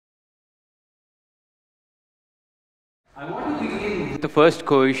want to begin with the first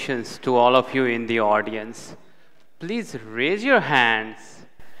questions to all of you in the audience. Please raise your hands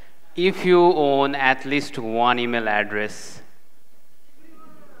if you own at least one email address.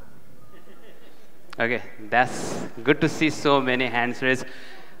 Okay, that's good to see so many hands raised.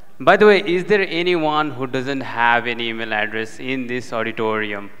 By the way, is there anyone who doesn't have an email address in this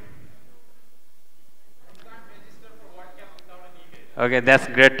auditorium? Okay, that's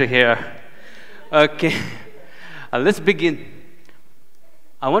great to hear. Okay, let's begin.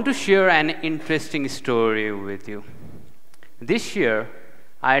 I want to share an interesting story with you. This year,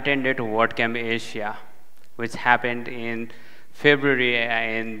 I attended WordCamp Asia, which happened in February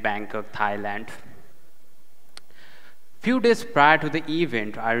in Bangkok, Thailand. Few days prior to the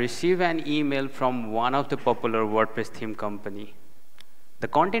event, I received an email from one of the popular WordPress theme company. The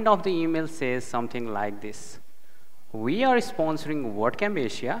content of the email says something like this. We are sponsoring WordCamp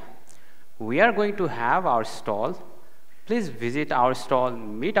Asia. We are going to have our stall. Please visit our stall,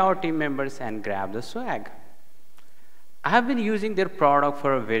 meet our team members, and grab the swag. I have been using their product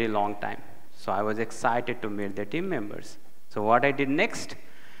for a very long time, so I was excited to meet their team members. So what I did next,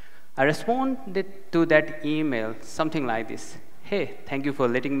 I responded to that email something like this. Hey, thank you for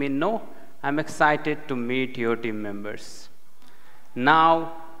letting me know. I'm excited to meet your team members.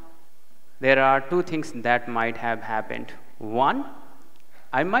 Now, there are two things that might have happened. One,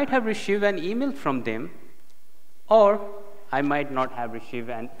 I might have received an email from them, or I might not have received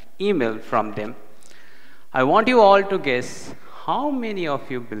an email from them. I want you all to guess how many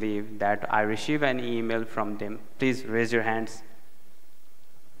of you believe that I received an email from them. Please raise your hands.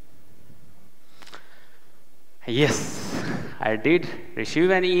 Yes, I did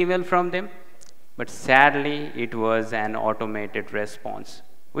receive an email from them, but sadly it was an automated response,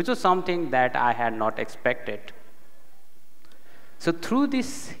 which was something that I had not expected. So through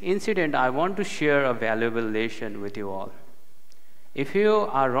this incident, I want to share a valuable lesson with you all. If you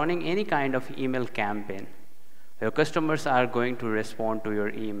are running any kind of email campaign, your customers are going to respond to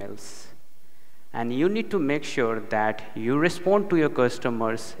your emails. And you need to make sure that you respond to your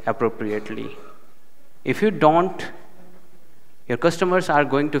customers appropriately. If you don't, your customers are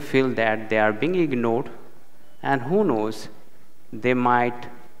going to feel that they are being ignored, and who knows, they might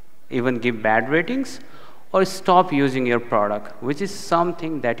even give bad ratings or stop using your product, which is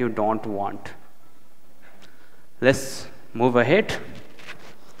something that you don't want. Let's move ahead.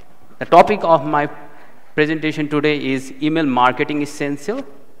 The topic of my presentation today is email marketing essential,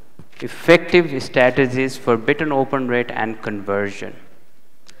 effective strategies for better open rate and conversion.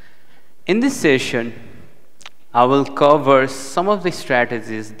 In this session, I will cover some of the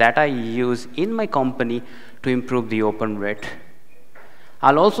strategies that I use in my company to improve the open rate.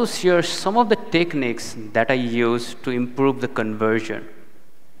 I'll also share some of the techniques that I use to improve the conversion.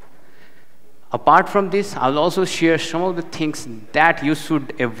 Apart from this, I'll also share some of the things that you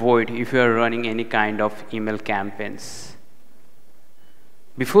should avoid if you are running any kind of email campaigns.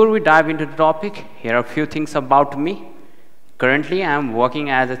 Before we dive into the topic, here are a few things about me. Currently, I am working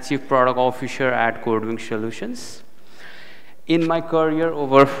as a Chief Product Officer at Codewing Solutions. In my career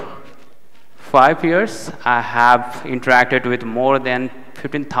over 5 years, I have interacted with more than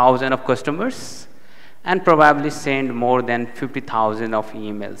 15,000 of customers and probably sent more than 50,000 of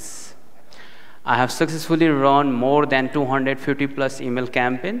emails. I have successfully run more than 250 plus email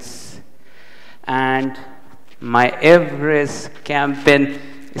campaigns, and my average campaign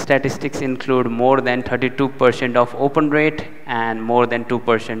statistics include more than 32% of open rate and more than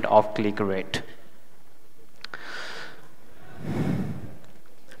 2% of click rate.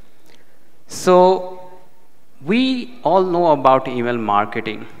 So we all know about email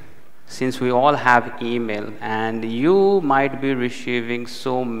marketing, since we all have email, and you might be receiving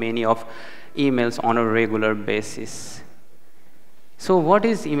so many of emails on a regular basis. So what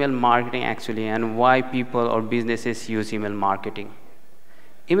is email marketing actually, and why people or businesses use email marketing?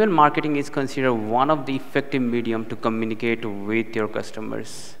 Email marketing is considered one of the effective medium to communicate with your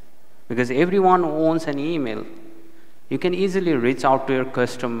customers, because everyone owns an email. You can easily reach out to your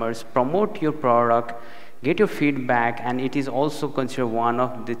customers, promote your product, get your feedback, and it is also considered one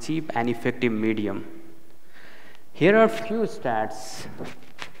of the cheap and effective medium. Here are a few stats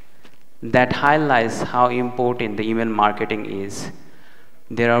that highlights how important the email marketing is.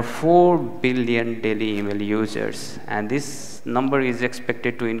 There are 4 billion daily email users, and this number is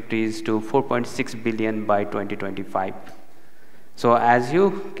expected to increase to 4.6 billion by 2025. So as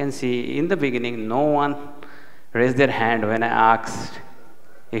you can see in the beginning, no one raised their hand when I asked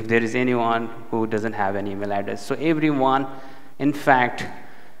if there is anyone who doesn't have an email address. So everyone, in fact,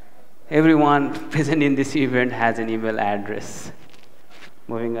 everyone present in this event has an email address.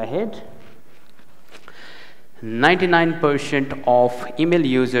 Moving ahead. 99% of email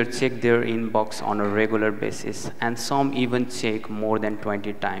users check their inbox on a regular basis, and some even check more than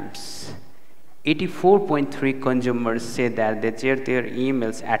 20 times. 84.3 consumers say that they check their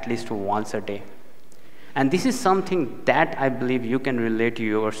emails at least once a day. And this is something that I believe you can relate to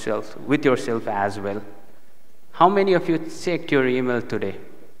yourself, with yourself as well. How many of you checked your email today?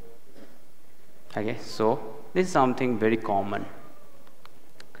 Okay, so this is something very common.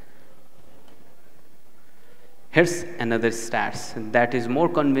 Here's another stats that is more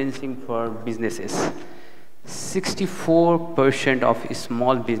convincing for businesses. 64% of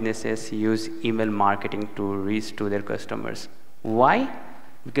small businesses use email marketing to reach to their customers. Why?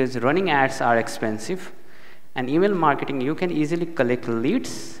 Because running ads are expensive, and email marketing, you can easily collect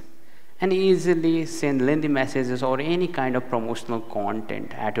leads and easily send lengthy messages or any kind of promotional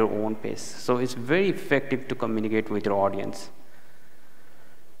content at your own pace. So it's very effective to communicate with your audience.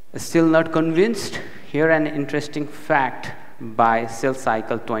 Still not convinced? Here an interesting fact by Sales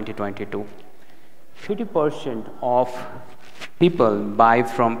Cycle 2022. 50% of people buy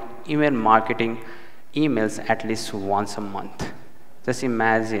from email marketing emails at least once a month. Just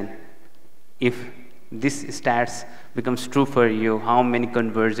imagine if this stats becomes true for you, how many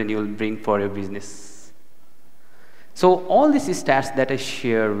conversion you will bring for your business. So all these stats that I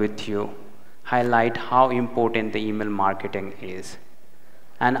share with you highlight how important the email marketing is.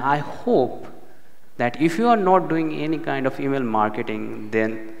 And I hope that if you are not doing any kind of email marketing,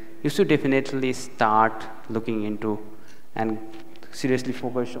 then you should definitely start looking into and seriously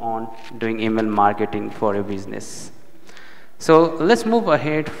focus on doing email marketing for your business. So let's move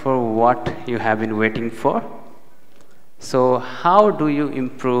ahead for what you have been waiting for. So how do you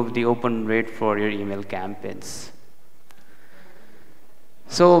improve the open rate for your email campaigns?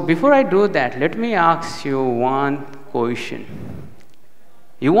 So before I do that, let me ask you one question.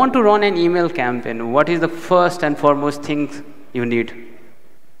 You want to run an email campaign, what is the first and foremost thing you need?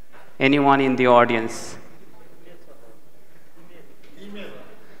 Anyone in the audience?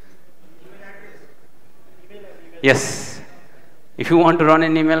 Yes. If you want to run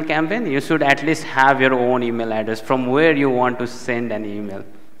an email campaign, you should at least have your own email address from where you want to send an email.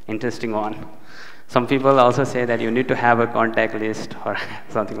 Interesting one. Some people also say that you need to have a contact list or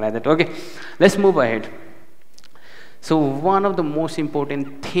something like that. Okay, let's move ahead. So one of the most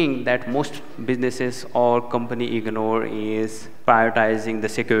important thing that most businesses or company ignore is prioritizing the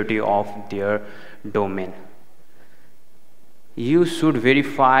security of their domain. You should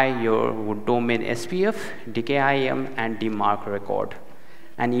verify your domain SPF, DKIM, and DMARC record.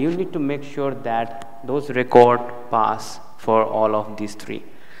 And you need to make sure that those records pass for all of these three.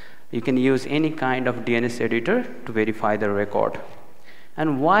 You can use any kind of DNS editor to verify the record.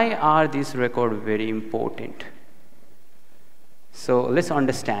 And why are these records very important? So let's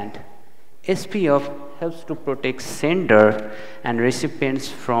understand. SPF helps to protect sender and recipients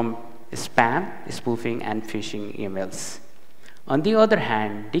from spam, spoofing, and phishing emails. On the other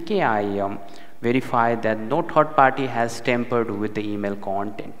hand, DKIM verifies that no third party has tampered with the email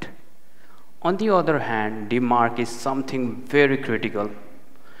content. On the other hand, DMARC is something very critical.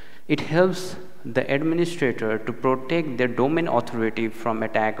 It helps the administrator to protect their domain authority from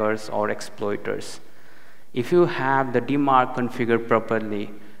attackers or exploiters. If you have the DMARC configured properly,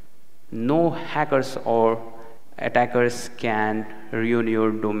 no hackers or attackers can ruin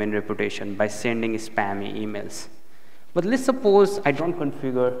your domain reputation by sending spammy emails. But let's suppose I don't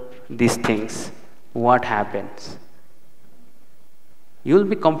configure these things. What happens? You'll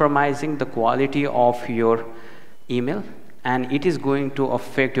be compromising the quality of your email, and it is going to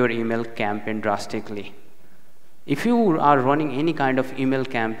affect your email campaign drastically. If you are running any kind of email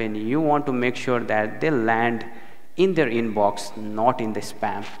campaign, you want to make sure that they land in their inbox, not in the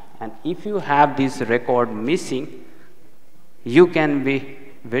spam. And if you have this record missing, you can be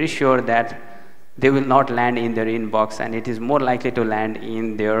very sure that they will not land in their inbox, and it is more likely to land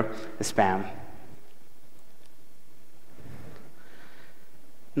in their spam.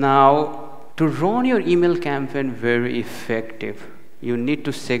 Now, to run your email campaign very effective, you need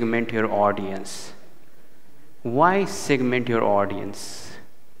to segment your audience. Why segment your audience?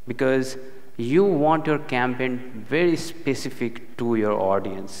 Because you want your campaign very specific to your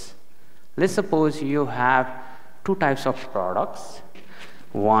audience. Let's suppose you have two types of products.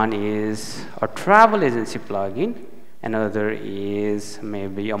 One is a travel agency plugin, another is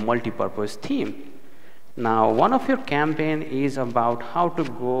maybe a multi-purpose theme. Now, one of your campaign is about how to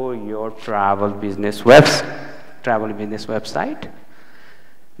grow your travel business website.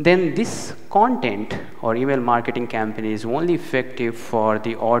 Then this content or email marketing campaign is only effective for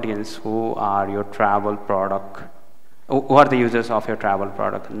the audience who are your travel product who are the users of your travel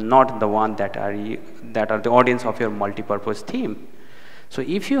product, not the one that are the audience of your multi-purpose theme. So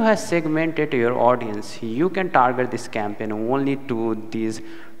if you have segmented your audience, you can target this campaign only to these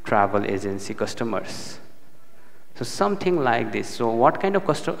travel agency customers. So something like this. So what kind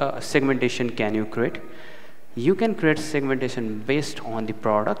of segmentation can you create? You can create segmentation based on the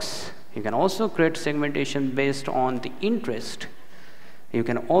products. You can also create segmentation based on the interest. You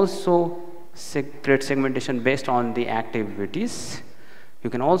can also create segmentation based on the activities. You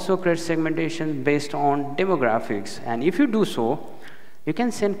can also create segmentation based on demographics. And if you do so, you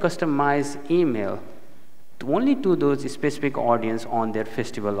can send customized email only to those specific audience on their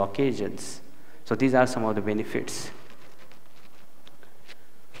festival occasions. So these are some of the benefits.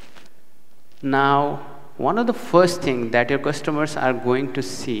 Now, one of the first things that your customers are going to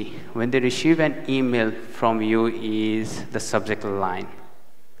see when they receive an email from you is the subject line.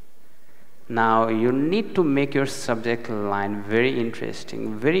 Now, you need to make your subject line very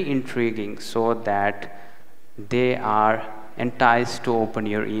interesting, very intriguing, so that they are enticed to open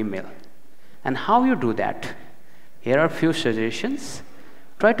your email. And how you do that? Here are a few suggestions.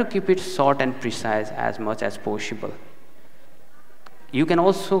 Try to keep it short and precise as much as possible. You can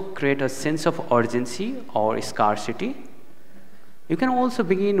also create a sense of urgency or scarcity. You can also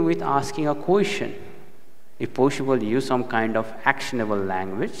begin with asking a question. If possible, use some kind of actionable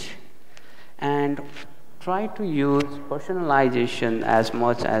language. And try to use personalization as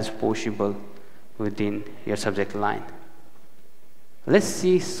much as possible within your subject line. Let's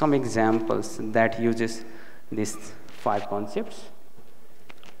see some examples that uses these 5 concepts.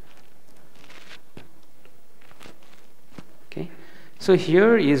 Okay. So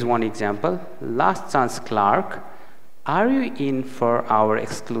here is one example. Last chance, Clark. Are you in for our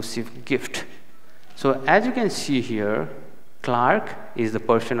exclusive gift? So as you can see here, Clark is the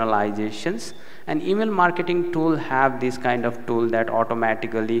personalizations, and email marketing tool have this kind of tool that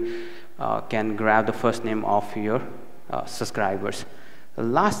automatically can grab the first name of your subscribers.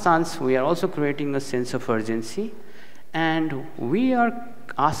 Last chance, we are also creating a sense of urgency, and we are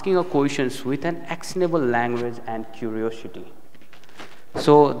asking a questions with an actionable language and curiosity.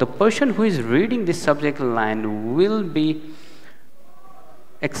 So the person who is reading this subject line will be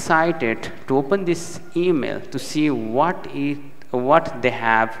excited to open this email to see what they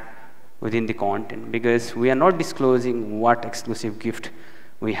have within the content, because we are not disclosing what exclusive gift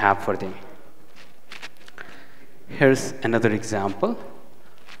we have for them. Here's another example.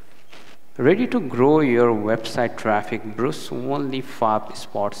 Ready to grow your website traffic, Bruce, only 5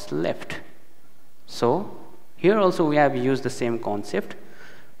 spots left. So here also we have used the same concept.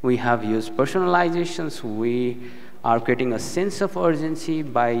 We have used personalizations. We are creating a sense of urgency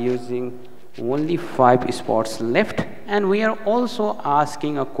by using only 5 spots left, and we are also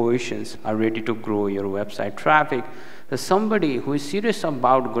asking a questions. Are ready to grow your website traffic? So somebody who is serious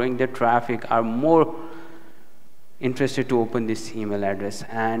about growing their traffic are more interested to open this email address,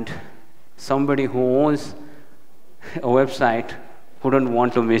 and somebody who owns a website wouldn't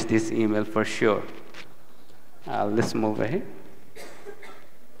want to miss this email for sure. Let's move ahead.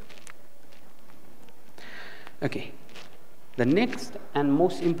 Okay. The next and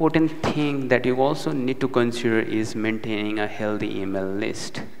most important thing that you also need to consider is maintaining a healthy email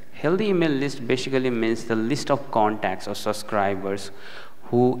list. Healthy email list basically means the list of contacts or subscribers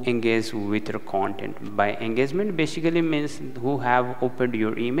who engage with your content. By engagement basically means who have opened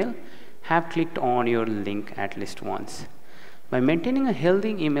your email, have clicked on your link at least once. By maintaining a healthy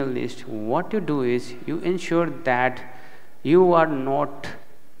email list, what you do is you ensure that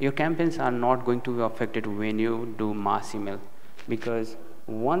your campaigns are not going to be affected when you do mass email, because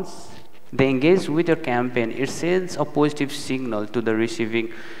once they engage with your campaign, it sends a positive signal to the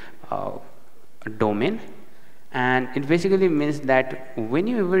receiving domain, and it basically means that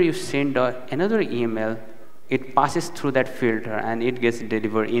whenever you send another email, it passes through that filter and it gets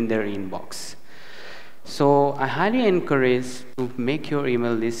delivered in their inbox. So I highly encourage to make your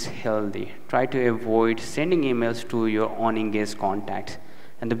email list healthy. Try to avoid sending emails to your unengaged contacts.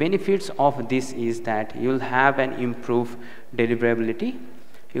 And the benefits of this is that you'll have an improved deliverability,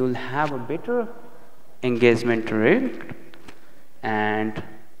 you'll have a better engagement rate, and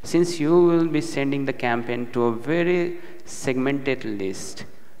since you will be sending the campaign to a very segmented list,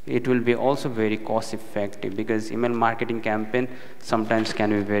 it will be also very cost effective, because email marketing campaign sometimes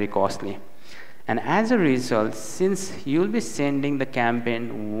can be very costly. And as a result, since you'll be sending the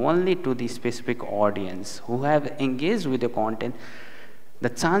campaign only to the specific audience who have engaged with the content, the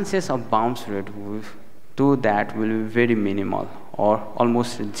chances of bounce rate to that will be very minimal or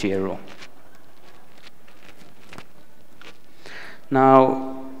almost 0.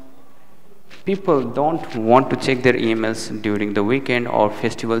 Now, people don't want to check their emails during the weekend or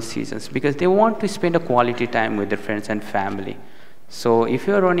festival seasons because they want to spend a quality time with their friends and family. So if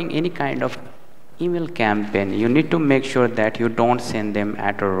you are running any kind of email campaign, you need to make sure that you don't send them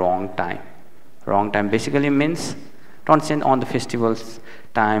at a wrong time. Wrong time basically means don't send on the festivals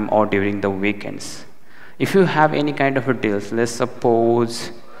time or during the weekends. If you have any kind of a deals, let's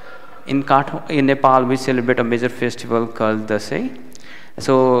suppose in Nepal we celebrate a major festival called Dasai.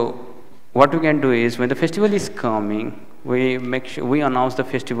 So what we can do is when the festival is coming, we make sure we announce the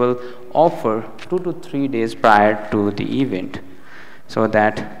festival offer 2 to 3 days prior to the event, so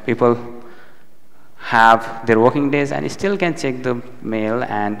that people have their working days and still can check the mail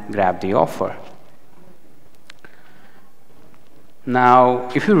and grab the offer. Now,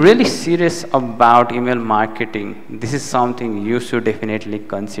 if you're really serious about email marketing, this is something you should definitely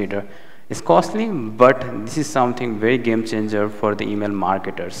consider. It's costly, but this is something very game changer for the email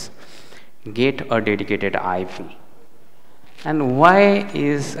marketers. Get a dedicated IP. And why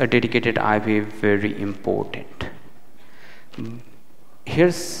is a dedicated IP very important?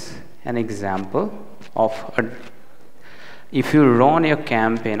 Here's an example of if you run a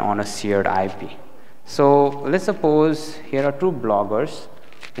campaign on a shared IP. So let's suppose here are two bloggers,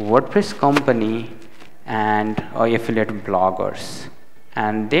 WordPress company and affiliate bloggers,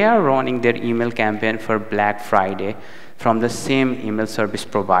 and they are running their email campaign for Black Friday from the same email service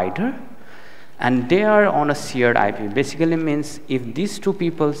provider, and they are on a shared IP. Basically means if these two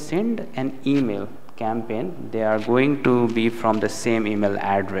people send an email campaign, they are going to be from the same email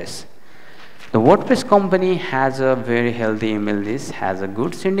address. The WordPress company has a very healthy email list, has a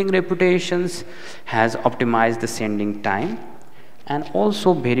good sending reputations, has optimized the sending time, and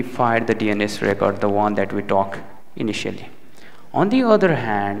also verified the DNS record, the one that we talked initially. On the other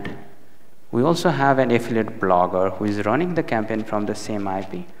hand, we also have an affiliate blogger who is running the campaign from the same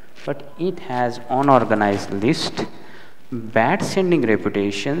IP, but it has unorganized list, bad sending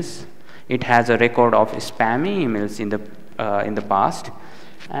reputations, it has a record of spammy emails in the past,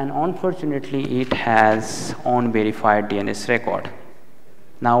 and unfortunately it has unverified DNS record.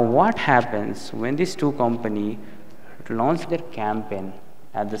 Now what happens when these two companies launch their campaign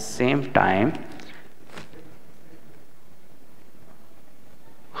at the same time?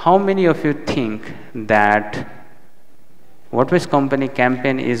 How many of you think that WordPress company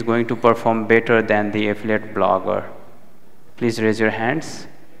campaign is going to perform better than the affiliate blogger? Please raise your hands.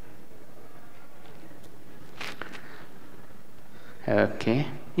 Okay,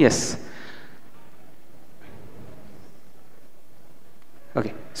 yes.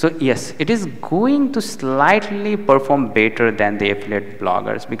 Okay, so yes, it is going to slightly perform better than the affiliate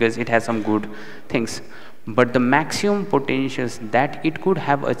bloggers because it has some good things, but the maximum potentials that it could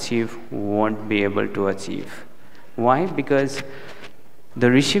have achieved won't be able to achieve. Why? Because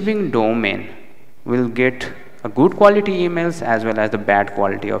the receiving domain will get a good quality emails as well as the bad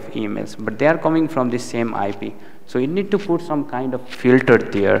quality of emails, but they are coming from the same IP. So you need to put some kind of filter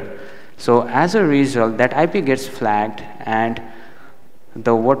there. So as a result, that IP gets flagged and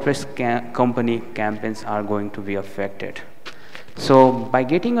the WordPress company campaigns are going to be affected. So by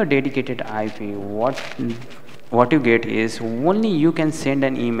getting a dedicated IP, what you get is only you can send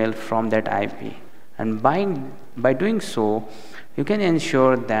an email from that IP. And by doing so, you can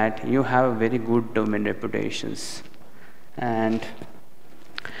ensure that you have very good domain reputations. And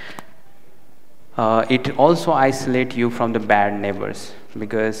it also isolates you from the bad neighbors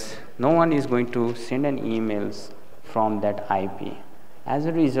because no one is going to send an emails from that IP. As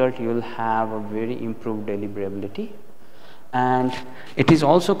a result, you will have a very improved deliverability, and it is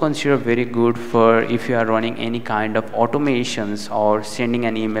also considered very good for if you are running any kind of automations or sending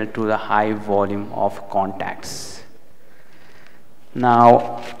an email to the high volume of contacts.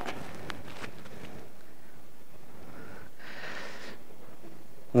 Now,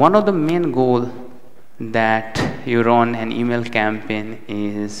 one of the main goals that you run an email campaign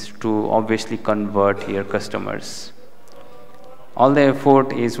is to obviously convert your customers. All the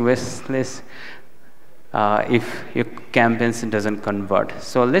effort is wasteless if your campaigns doesn't convert.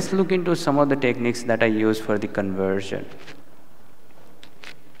 So let's look into some of the techniques that I use for the conversion.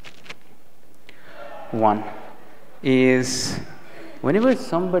 One is whenever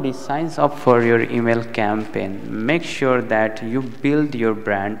somebody signs up for your email campaign, make sure that you build your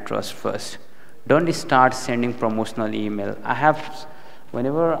brand trust first. Don't start sending promotional email.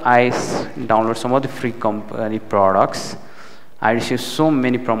 Whenever I download some of the free company products, I receive so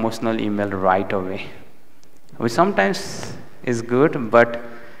many promotional email right away, which sometimes is good, but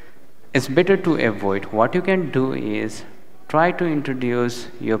it's better to avoid. What you can do is try to introduce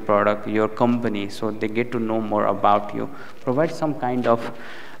your product, your company, so they get to know more about you. Provide some kind of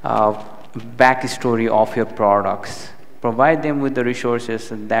backstory of your products. Provide them with the resources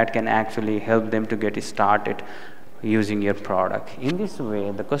that can actually help them to get started using your product. In this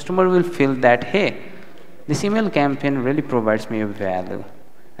way, the customer will feel that, hey, this email campaign really provides me a value,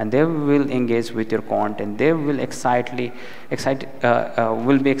 and they will engage with your content. They will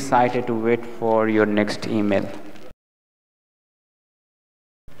will be excited to wait for your next email.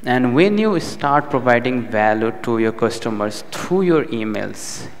 And when you start providing value to your customers through your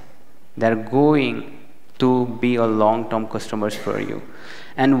emails, they're going to be a long-term customers for you.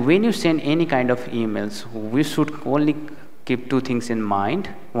 And when you send any kind of emails, we should only keep two things in mind.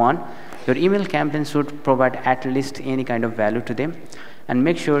 One, your email campaign should provide at least any kind of value to them, and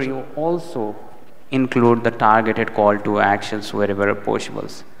make sure you also include the targeted call to actions wherever possible.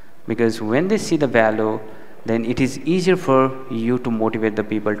 Because when they see the value, then it is easier for you to motivate the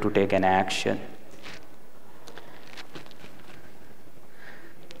people to take an action.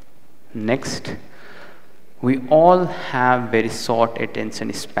 Next, we all have very short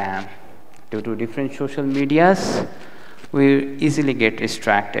attention span. Due to different social medias, we easily get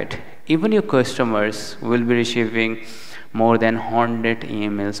distracted. Even your customers will be receiving more than 100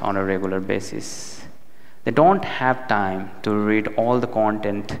 emails on a regular basis. They don't have time to read all the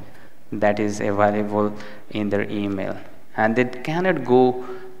content that is available in their email, and they cannot go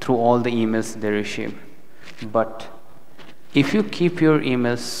through all the emails they receive. But if you keep your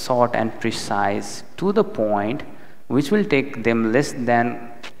emails short and precise, to the point, which will take them less than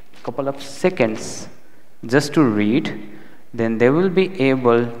a couple of seconds just to read, then they will be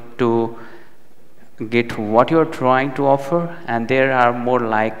able to get what you are trying to offer, and they are more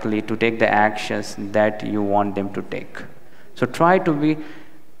likely to take the actions that you want them to take. So try to be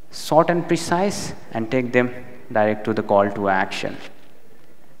short and precise and take them direct to the call to action.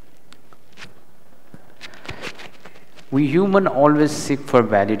 We human always seek for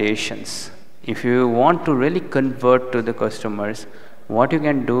validations. If you want to really convert to the customers, what you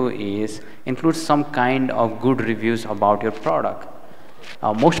can do is include some kind of good reviews about your product.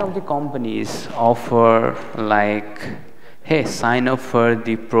 Most of the companies offer like, hey, sign up for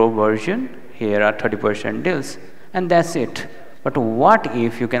the pro version, here are 30% deals, and that's it. But what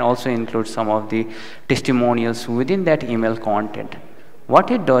if you can also include some of the testimonials within that email content?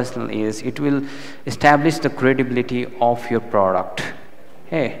 What it does is it will establish the credibility of your product.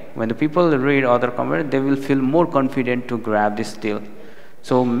 Hey, when the people read other comments, they will feel more confident to grab this deal.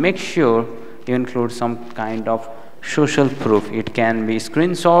 So make sure you include some kind of social proof. It can be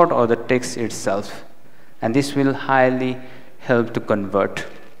screenshot or the text itself, and this will highly help to convert.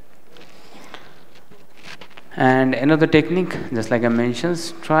 And another technique, just like I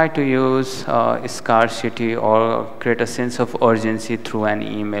mentioned, try to use scarcity or create a sense of urgency through an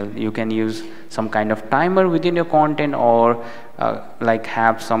email. You can use some kind of timer within your content, or like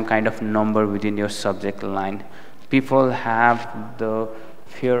have some kind of number within your subject line. People have the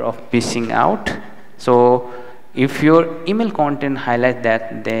fear of missing out. So if your email content highlights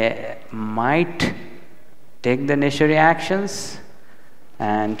that they might take the necessary actions,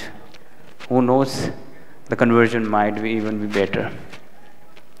 and who knows, the conversion might even be better.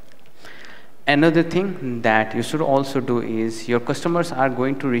 Another thing that you should also do is your customers are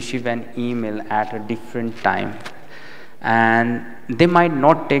going to receive an email at a different time, and they might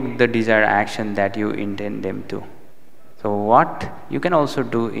not take the desired action that you intend them to. So what you can also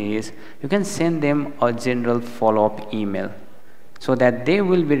do is you can send them a general follow-up email so that they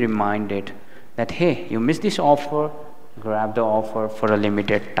will be reminded that, hey, you missed this offer, grab the offer for a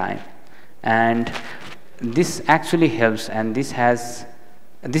limited time. And this actually helps, and this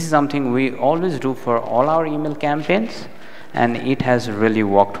is something we always do for all our email campaigns, and it has really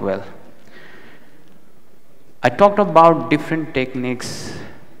worked well. I talked about different techniques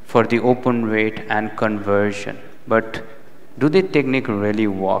for the open rate and conversion, but do the technique really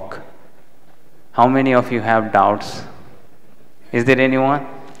work? How many of you have doubts? Is there anyone?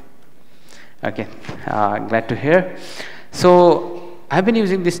 Okay, glad to hear. So I've been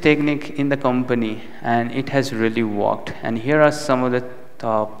using this technique in the company, and it has really worked. And here are some of the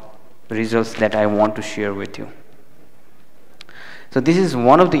top results that I want to share with you. So this is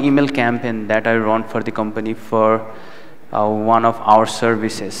one of the email campaign that I run for the company for one of our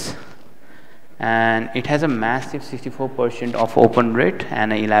services. And it has a massive 64% of open rate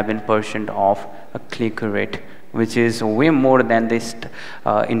and 11% of a click rate, which is way more than this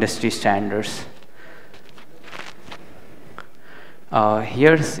industry standards.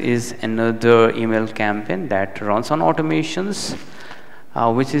 Here is another email campaign that runs on automations,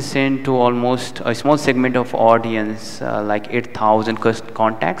 which is sent to almost a small segment of audience, like 8,000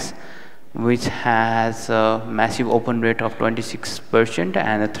 contacts. which has a massive open rate of 26%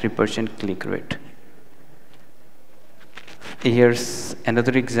 and a 3% click rate. Here's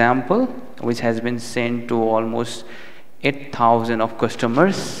another example which has been sent to almost 8,000 of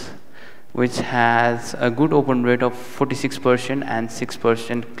customers, which has a good open rate of 46% and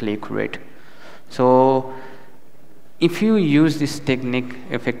 6% click rate. So if you use this technique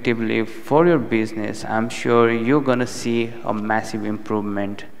effectively for your business, I'm sure you're gonna see a massive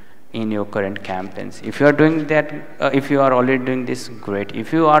improvement in your current campaigns. If you are doing that, if you are already doing this, great.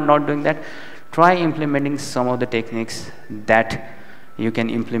 If you are not doing that, try implementing some of the techniques that you can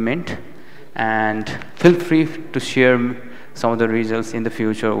implement, and feel free to share some of the results in the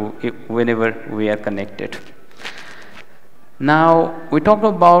future whenever we are connected. Now we talked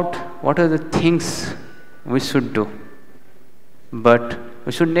about what are the things we should do, but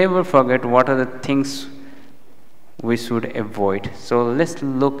we should never forget what are the things we should avoid. So let's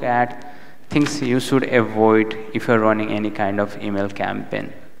look at things you should avoid if you're running any kind of email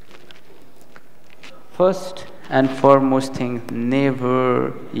campaign. First and foremost thing,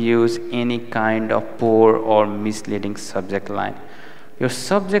 never use any kind of poor or misleading subject line. Your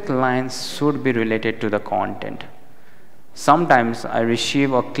subject lines should be related to the content. Sometimes I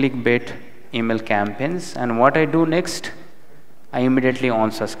receive a clickbait email campaigns, and what I do next, I immediately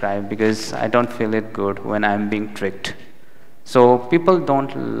unsubscribe because I don't feel it good when I'm being tricked. So people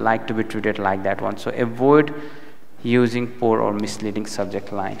don't like to be treated like that one. So avoid using poor or misleading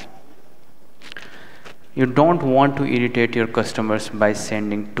subject line. You don't want to irritate your customers by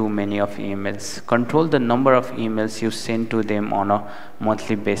sending too many of emails. Control the number of emails you send to them on a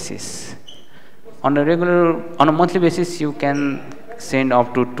monthly basis. On a monthly basis, you can send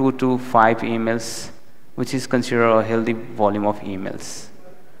up to 2 to 5 emails, which is considered a healthy volume of emails.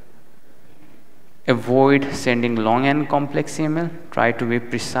 Avoid sending long and complex email. Try to be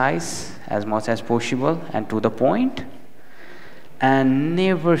precise as much as possible and to the point. And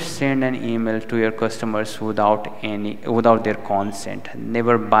never send an email to your customers without their consent.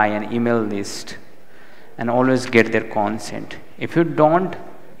 Never buy an email list, and always get their consent. If you don't,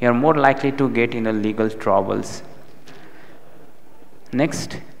 you're more likely to get in a legal troubles.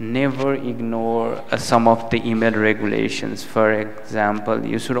 Next, never ignore some of the email regulations. For example,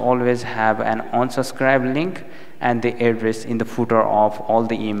 you should always have an unsubscribe link and the address in the footer of all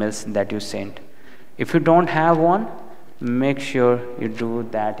the emails that you send. If you don't have one, make sure you do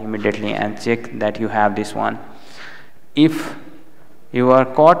that immediately and check that you have this one. If you are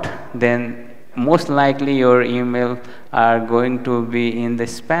caught, then most likely your email are going to be in the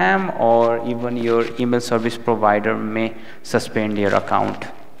spam, or even your email service provider may suspend your account.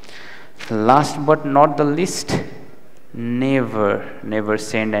 Last but not the least, never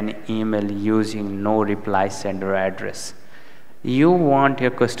send an email using no reply sender address. You want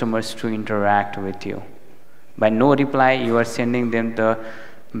your customers to interact with you. By no reply, you are sending them the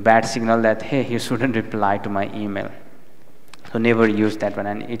bad signal that, hey, you shouldn't reply to my email. So never use that one,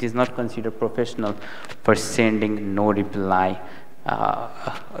 and it is not considered professional for sending no reply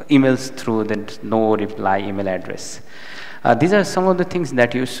emails through the no reply email address. These are some of the things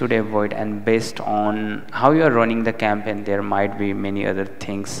that you should avoid, and based on how you are running the campaign, there might be many other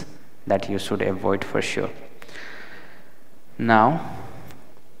things that you should avoid for sure. Now,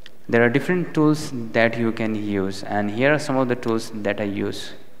 there are different tools that you can use, and here are some of the tools that I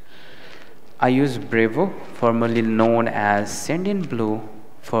use. I use Brevo, formerly known as Sendinblue,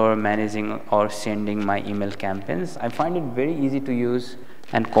 for managing or sending my email campaigns. I find it very easy to use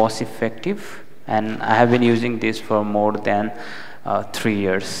and cost effective, and I have been using this for more than 3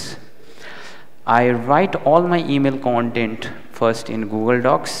 years. I write all my email content first in Google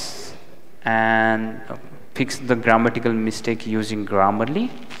Docs and fix the grammatical mistake using Grammarly,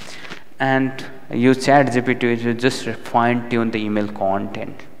 and use ChatGPT to just fine-tune the email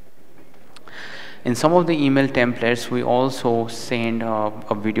content. In some of the email templates, we also send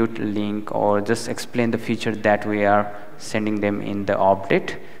a video link or just explain the feature that we are sending them in the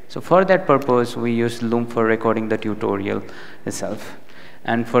update. So for that purpose, we use Loom for recording the tutorial itself.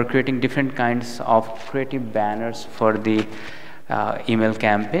 And for creating different kinds of creative banners for the email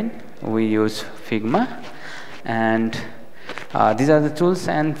campaign, we use Figma. And these are the tools,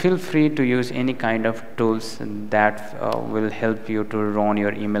 and feel free to use any kind of tools that will help you to run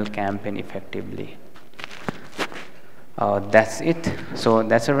your email campaign effectively. That's it. So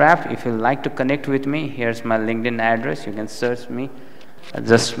that's a wrap. If you'd like to connect with me, here's my LinkedIn address. You can search me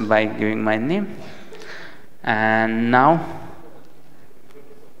just by giving my name. And now,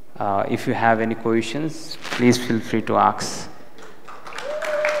 if you have any questions, please feel free to ask.